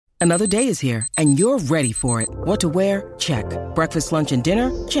Another day is here, and you're ready for it. What to wear? Check. Breakfast, lunch, and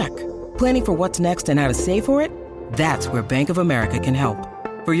dinner? Check. Planning for what's next and how to save for it? That's where Bank of America can help.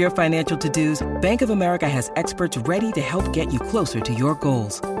 For your financial to-dos, Bank of America has experts ready to help get you closer to your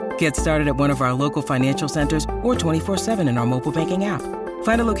goals. Get started at one of our local financial centers or 24/7 in our mobile banking app.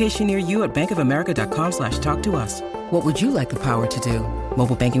 Find a location near you at bankofamerica.com/talktous. What would you like the power to do?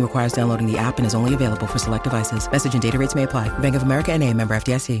 Mobile banking requires downloading the app and is only available for select devices. Message and data rates may apply. Bank of America N.A., member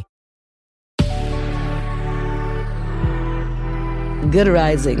FDIC. Good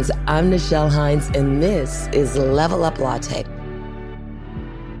Risings. I'm Nichelle Hines, and this is Level Up Latte.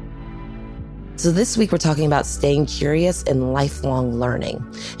 So this week we're talking about staying curious and lifelong learning.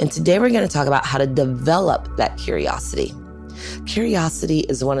 And today we're going to talk about how to develop that curiosity. Curiosity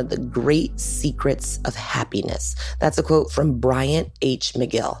is one of the great secrets of happiness. That's a quote from Bryant H.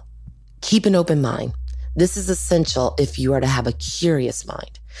 McGill. Keep an open mind. This is essential if you are to have a curious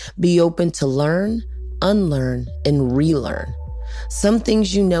mind. Be open to learn, unlearn, and relearn. Some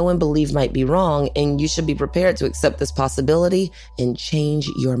things you know and believe might be wrong, and you should be prepared to accept this possibility and change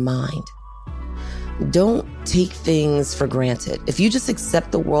your mind. Don't take things for granted. If you just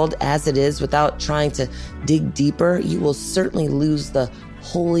accept the world as it is without trying to dig deeper, you will certainly lose the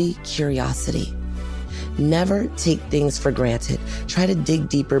holy curiosity. Never take things for granted. Try to dig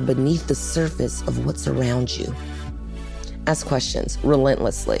deeper beneath the surface of what's around you. Ask questions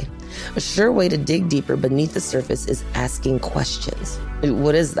relentlessly. A sure way to dig deeper beneath the surface is asking questions.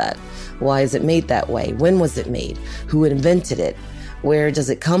 What is that? Why is it made that way? When was it made? Who invented it? Where does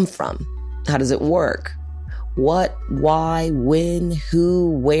it come from? How does it work? What, why, when,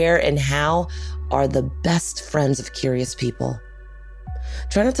 who, where, and how are the best friends of curious people.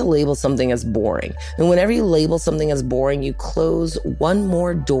 Try not to label something as boring. And whenever you label something as boring, you close one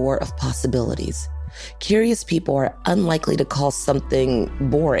more door of possibilities. Curious people are unlikely to call something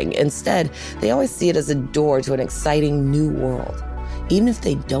boring. Instead, they always see it as a door to an exciting new world. Even if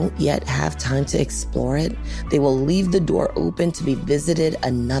they don't yet have time to explore it, they will leave the door open to be visited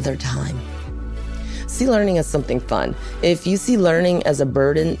another time. See learning as something fun. If you see learning as a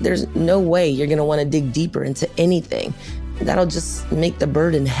burden, there's no way you're going to want to dig deeper into anything. That'll just make the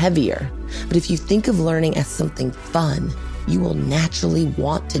burden heavier. But if you think of learning as something fun, you will naturally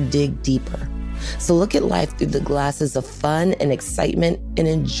want to dig deeper. So look at life through the glasses of fun and excitement and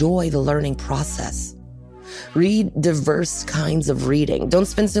enjoy the learning process. Read diverse kinds of reading. Don't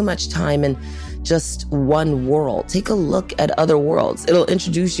spend so much time in just one world. Take a look at other worlds. It'll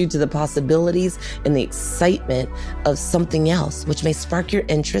introduce you to the possibilities and the excitement of something else, which may spark your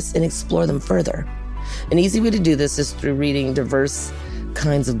interest and explore them further. An easy way to do this is through reading diverse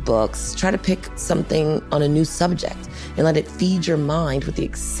kinds of books. Try to pick something on a new subject and let it feed your mind with the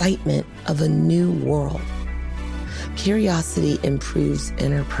excitement of a new world. Curiosity improves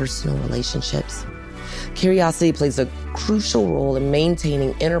interpersonal relationships. Curiosity plays a crucial role in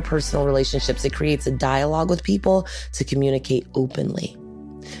maintaining interpersonal relationships. It creates a dialogue with people to communicate openly.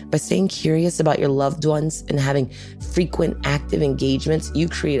 By staying curious about your loved ones and having frequent active engagements, you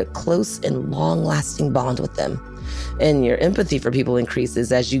create a close and long-lasting bond with them. And your empathy for people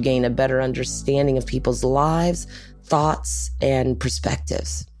increases as you gain a better understanding of people's lives, thoughts, and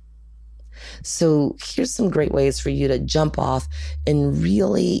perspectives. So here's some great ways for you to jump off and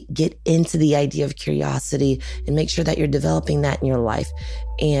really get into the idea of curiosity and make sure that you're developing that in your life.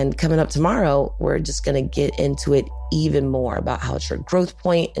 And coming up tomorrow, we're just going to get into it even more about how it's your growth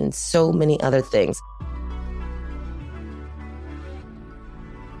point and so many other things.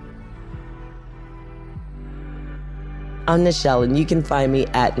 I'm Nichelle, and you can find me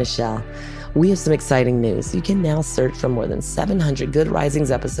at Nichelle. We have some exciting news. You can now search for more than 700 Good Risings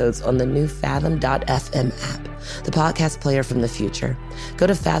episodes on the new Fathom.fm app, the podcast player from the future. Go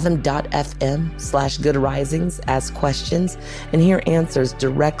to fathom.fm/Good Risings, ask questions, and hear answers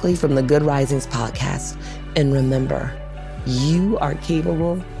directly from the Good Risings podcast. And remember, you are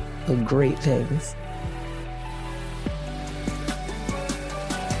capable of great things.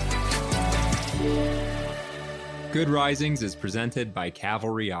 Good Risings is presented by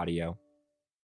Cavalry Audio.